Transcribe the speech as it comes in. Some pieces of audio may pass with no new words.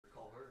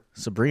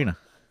Sabrina.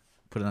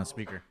 Put it on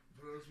speaker.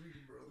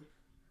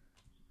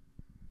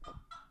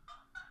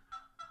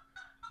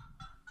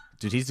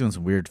 Dude, he's doing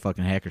some weird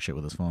fucking hacker shit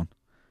with his phone.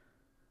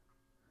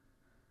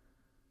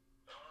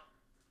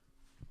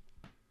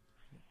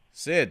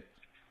 Sid.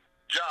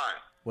 John.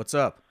 What's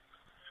up?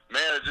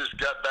 Man, I just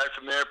got back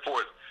from the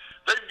airport.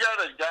 They've got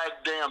a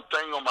goddamn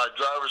thing on my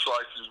driver's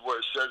license where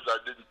it says I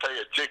didn't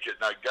pay a ticket,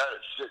 and I got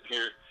it sitting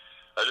here.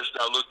 I just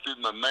now looked through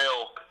my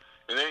mail,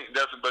 and it ain't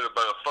nothing but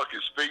about a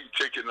fucking speeding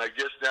ticket, and I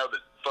guess now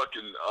that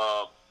fucking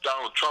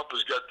Donald Trump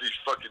has got these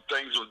fucking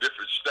things on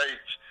different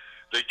states,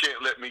 they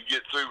can't let me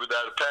get through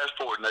without a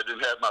passport, and I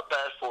didn't have my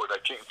passport. I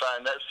can't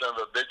find that son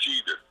of a bitch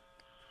either.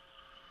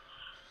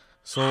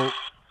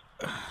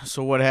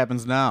 So what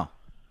happens now?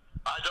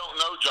 I don't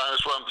know, John.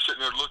 That's why I'm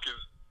sitting there looking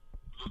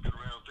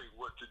around, thinking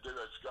what to do.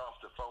 I just got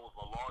off the phone with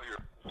my lawyer.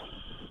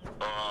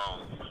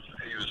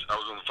 I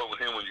was on the phone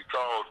with him when you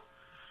called.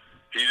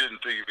 He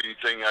didn't think of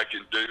anything I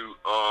can do.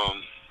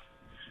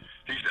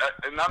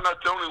 And I'm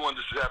not the only one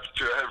this has happened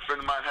to. I had a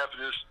friend of mine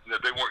happen this that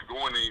they weren't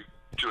going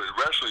to a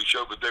wrestling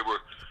show, but they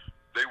worked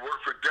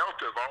for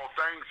Delta of all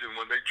things. And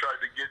when they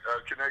tried to get a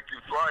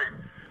connecting flight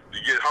to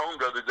get home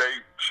the other day,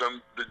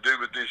 some to do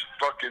with this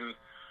fucking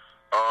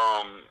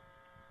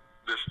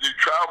this new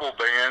travel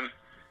ban.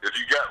 If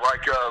you got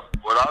like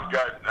what I've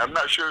got, I'm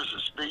not sure it's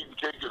a speeding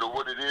ticket or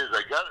what it is.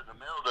 I got it in the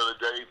mail the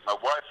other day. My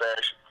wife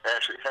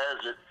actually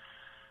has it.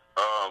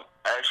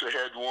 Actually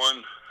had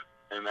one,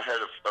 and I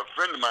had a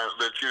friend of mine that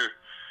lived here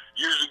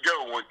years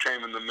ago. One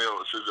came in the mail.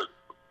 It says a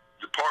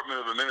Department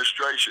of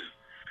Administration,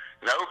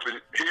 and I opened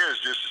it here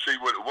just to see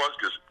what it was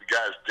because the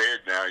guy's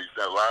dead now. He's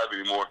not alive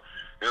anymore.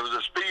 And it was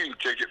a speeding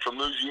ticket from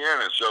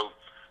Louisiana. So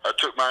I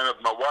took mine up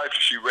to my wife,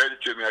 and she read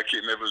it to me. I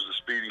can't remember if it was a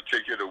speeding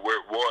ticket or where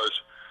it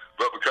was.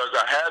 But because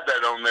I had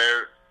that on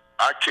there,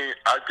 I can't.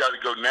 I've got to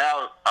go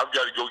now. I've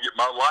got to go get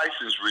my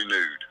license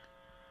renewed.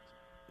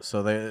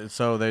 So they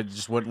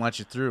just wouldn't let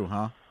you through,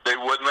 huh? They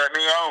wouldn't let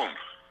me on.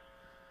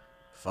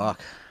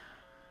 Fuck.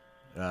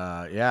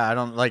 Yeah, I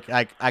don't like.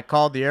 I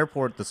called the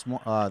airport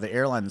the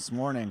airline this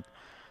morning,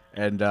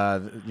 and they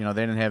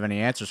didn't have any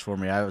answers for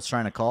me. I was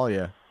trying to call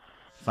you,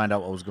 find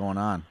out what was going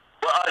on.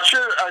 Well,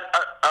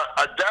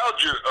 I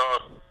dialed your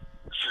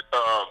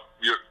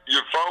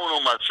phone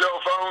on my cell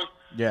phone.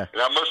 Yeah.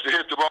 And I must have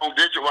hit the wrong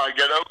digit when I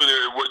got over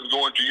there. It wasn't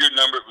going to your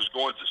number. It was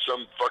going to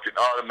some fucking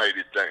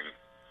automated thing.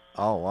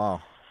 Oh,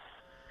 wow.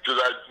 Because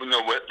that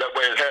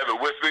way I'd have it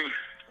with me.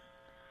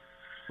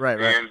 Right.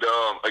 And,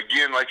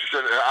 again, like you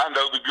said, I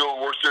know the girl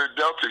who works there at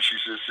Delta. She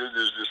says,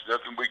 there's just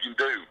nothing we can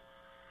do.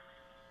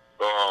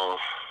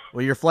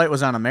 Well, your flight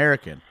was on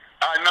American.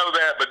 I know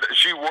that, but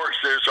she works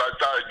there, so I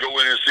thought I'd go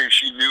in and see if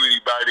she knew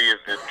anybody and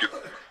could,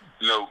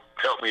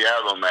 help me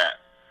out on that.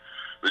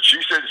 But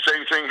she said the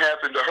same thing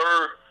happened to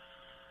her.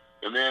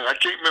 And then I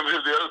can't remember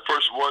who the other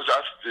person was.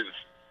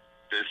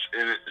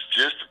 It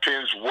just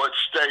depends what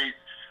state.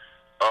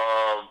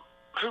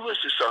 Who was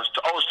this? I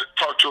was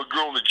talking to a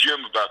girl in the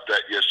gym about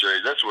that yesterday.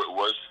 That's what it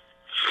was.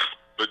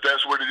 But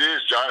that's what it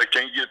is, John. I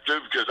can't get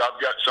through because I've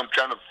got some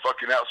kind of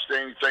fucking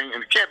outstanding thing, and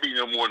it can't be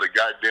no more than a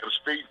goddamn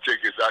speeding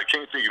ticket. I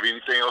can't think of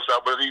anything else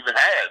I would have even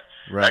had.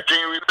 Right. I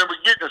can't remember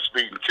getting a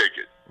speeding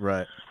ticket.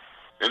 Right.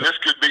 And this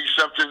could be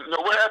something.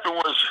 What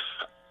happened was,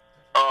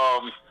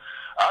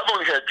 I've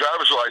only had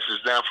driver's license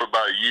now for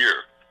about a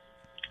year.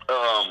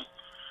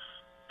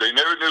 They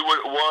never knew what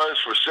it was.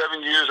 For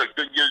 7 years, I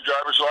couldn't get a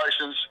driver's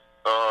license.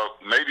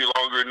 Maybe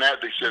longer than that.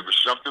 They said there was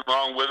something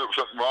wrong with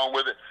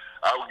it.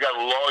 I got a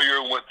lawyer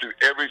and went through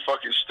every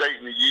fucking state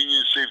in the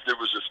union to see if there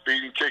was a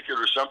speeding ticket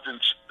or something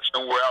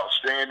somewhere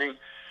outstanding.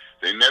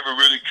 They never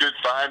really could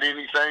find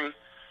anything.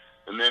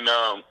 And then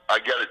I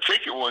got a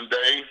ticket one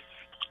day,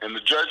 and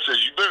the judge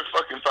says, you better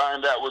fucking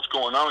find out what's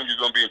going on. You're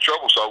going to be in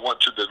trouble. So I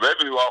went to the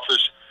revenue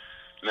office.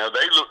 Now,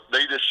 they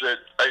just said,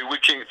 hey, we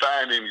can't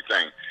find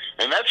anything.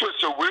 And that's what's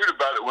so weird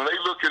about it. When they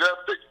look it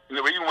up,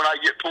 even when I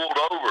get pulled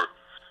over,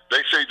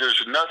 they say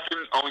there's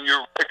nothing on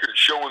your record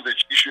showing that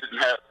you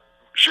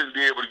shouldn't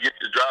be able to get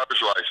your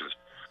driver's license.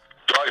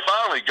 So I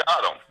finally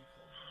got them.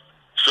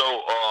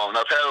 So and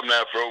I've had them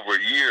now for over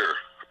a year.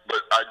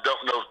 But I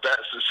don't know if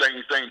that's the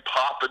same thing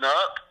popping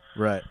up.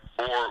 Right.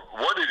 Or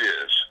what it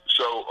is.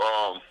 So,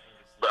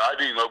 but I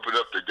didn't open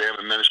up the damn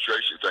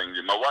administration thing.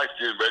 My wife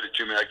did read it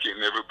to me. I can't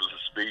remember if it was a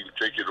speeding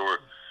ticket or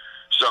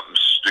something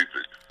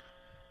stupid.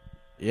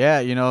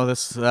 Yeah,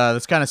 this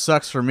kind of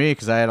sucks for me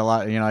because I had a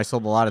lot. I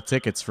sold a lot of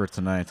tickets for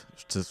tonight.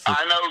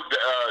 I know,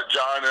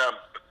 John.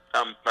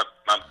 I'm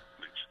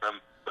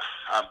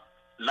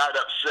not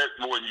upset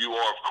more than you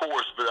are, of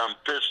course, but I'm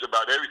pissed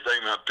about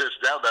everything. I'm pissed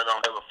now that I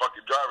don't have a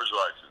fucking driver's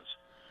license.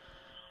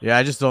 Yeah,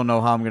 I just don't know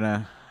how I'm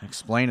gonna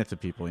explain it to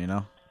people.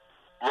 Right.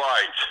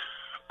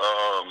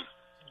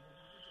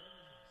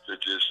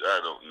 I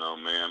don't know,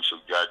 man. I'm so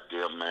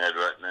goddamn mad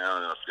right now,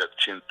 and I've got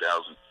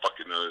 10,000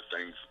 fucking other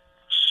things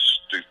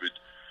stupid.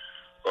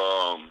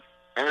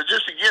 And I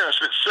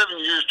spent 7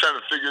 years trying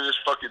to figure this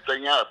fucking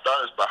thing out. I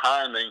thought it was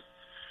behind me,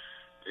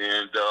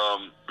 and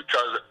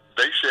because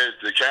they said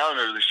the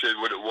counter. They said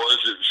what it was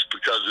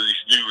because of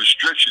these new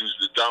restrictions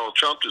that Donald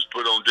Trump has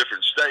put on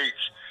different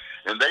states,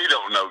 and they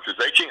don't know because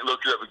they can't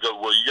look it up and go,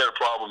 well, you got a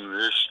problem in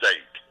this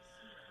state.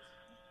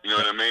 You know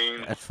what I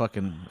mean? That's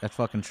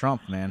fucking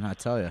Trump, man. I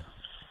tell you.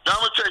 Now,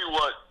 I'm gonna tell you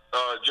what,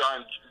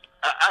 John.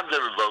 I've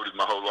never voted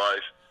my whole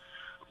life,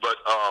 but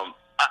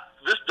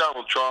this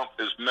Donald Trump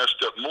has messed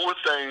up more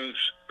things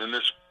in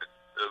this.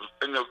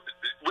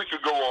 We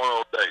could go on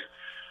all day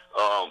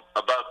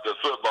about the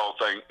football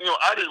thing. You know,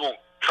 I didn't want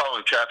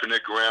Colin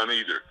Kaepernick around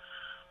either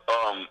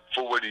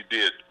for what he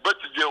did. But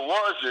the deal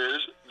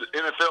is the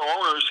NFL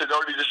owners had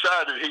already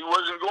decided he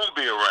wasn't going to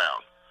be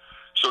around.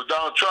 So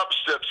Donald Trump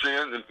steps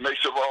in and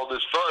makes up all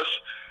this fuss.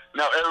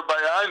 Now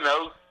everybody I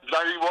know is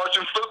not even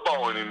watching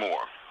football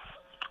anymore.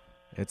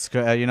 It's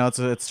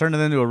it's turning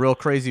into a real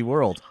crazy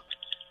world.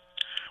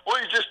 Well,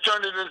 he just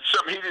turned it into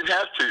something he didn't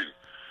have to.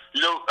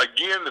 You know,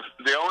 again,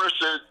 the owner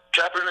said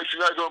Kaepernick's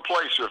not going to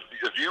play. So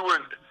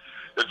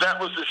if that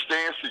was the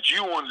stance that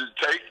you wanted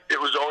to take, it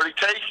was already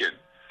taken.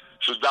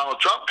 So Donald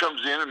Trump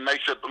comes in and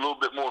makes up a little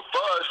bit more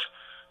fuss.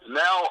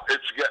 Now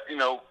it's got,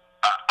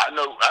 I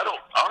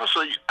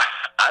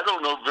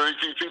don't know very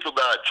few people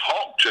that I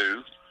talk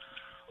to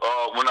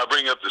when I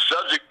bring up the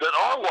subject that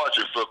are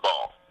watching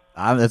football.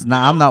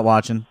 I'm not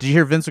watching. Did you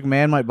hear Vince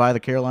McMahon might buy the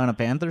Carolina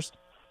Panthers?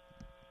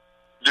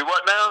 Do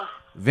what now?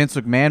 Vince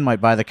McMahon might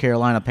buy the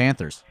Carolina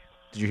Panthers.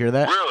 Did you hear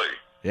that? Really?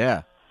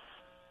 Yeah.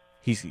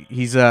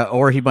 He's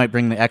or he might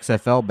bring the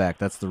XFL back.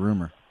 That's the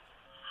rumor.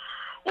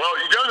 Well,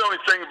 the only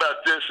thing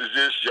about this is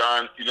this,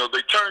 John.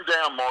 They turned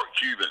down Mark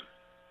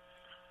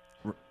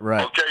Cuban.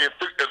 Right. Okay, if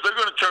they're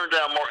going to turn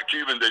down Mark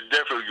Cuban, they're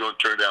definitely going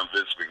to turn down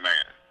Vince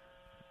McMahon.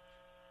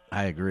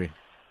 I agree.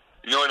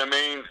 You know what I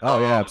mean? Oh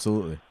yeah,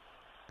 absolutely.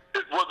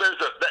 Well,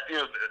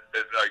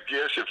 I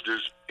guess if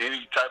there's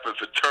any type of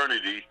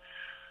fraternity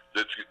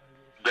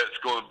that's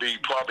going to be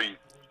probably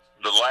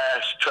the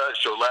last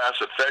touch or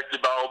last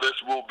affected by all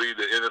this will be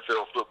the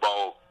NFL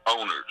football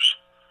owners.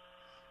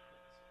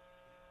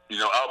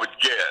 I would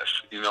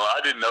guess. I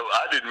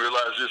didn't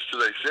realize this till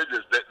they said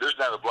this, that there's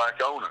not a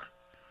black owner.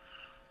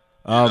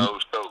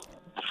 So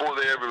before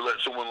they ever let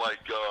someone like,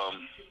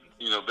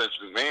 Vince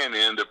McMahon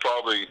in, they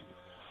probably,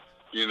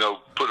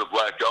 put a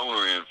black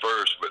owner in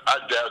first, but I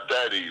doubt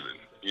that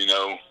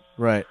even,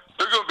 Right.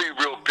 They're going to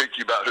be real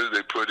picky about who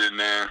they put in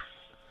there.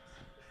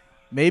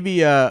 Maybe,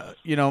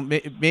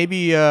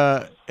 maybe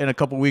in a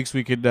couple weeks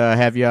we could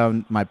have you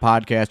on my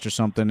podcast or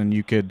something, and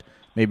you could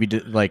maybe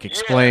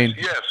explain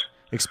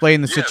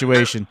explain the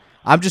situation.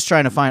 I'm just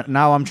trying to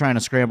I'm trying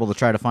to scramble to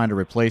try to find a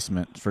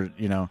replacement for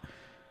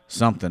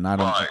something.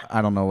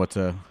 I don't know what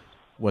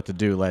to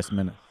do last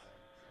minute.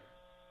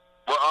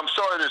 Well, I'm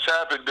sorry this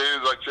happened,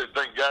 dude. Like I said,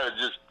 thank God I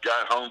just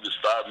got home just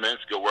 5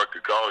 minutes ago where I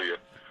could call you.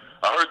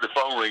 I heard the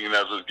phone ringing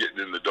as I was getting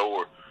in the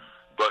door,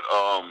 but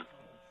I'm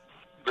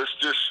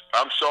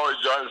sorry,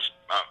 John.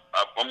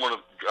 I'm gonna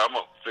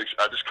fix.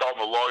 I just called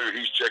my lawyer.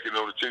 He's checking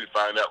on it too to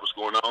find out what's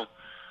going on.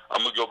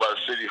 I'm gonna go by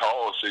the city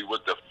hall and see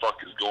what the fuck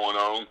is going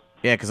on.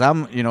 Yeah, because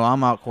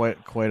I'm out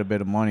quite a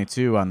bit of money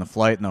too on the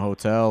flight and the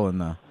hotel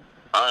and the.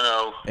 I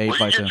know.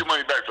 Well, you get your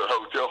money back for the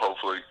hotel,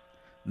 hopefully.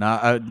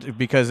 No,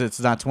 because it's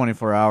not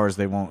 24 hours.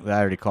 They won't. I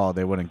already called.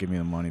 They wouldn't give me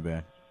the money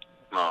back.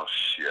 Oh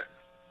shit.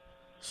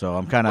 So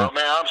I'm kind of. Well,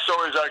 man, I'm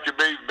sorry as I could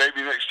be.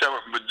 Maybe next time,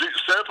 but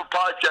set up a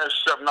podcast or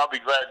something. I'll be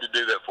glad to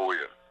do that for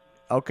you.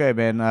 Okay,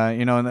 man.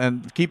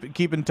 And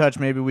keep in touch.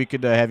 Maybe we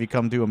could have you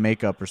come do a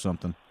makeup or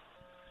something.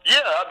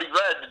 Yeah, I'd be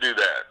glad to do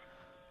that.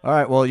 All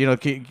right.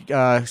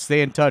 Well,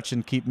 stay in touch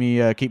and keep me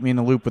in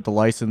the loop with the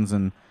license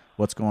and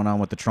what's going on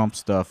with the Trump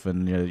stuff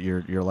and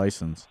your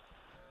license.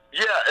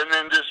 Yeah, and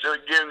then just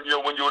again,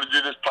 when you want to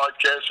do this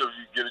podcast, or if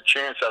you get a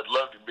chance, I'd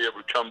love to be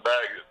able to come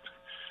back.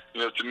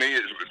 To me,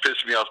 it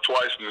pissed me off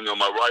twice.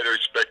 My writer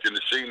expecting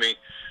to see me.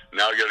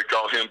 Now I got to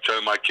call him, tell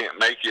him I can't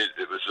make it.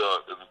 It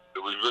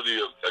was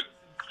really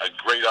a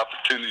great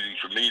opportunity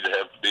for me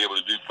to be able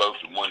to do both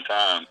at one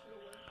time.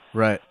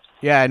 Right.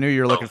 Yeah, I knew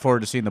you were looking forward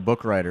to seeing the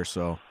book writer.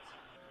 So.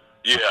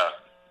 Yeah,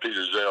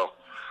 Peter Zell.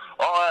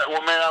 All right,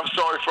 well, man, I'm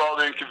sorry for all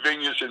the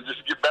inconvenience, and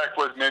just get back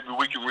with me. Maybe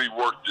we can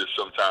rework this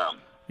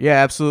sometime. Yeah,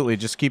 absolutely.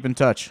 Just keep in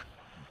touch.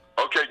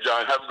 Okay,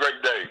 John. Have a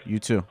great day. You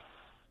too.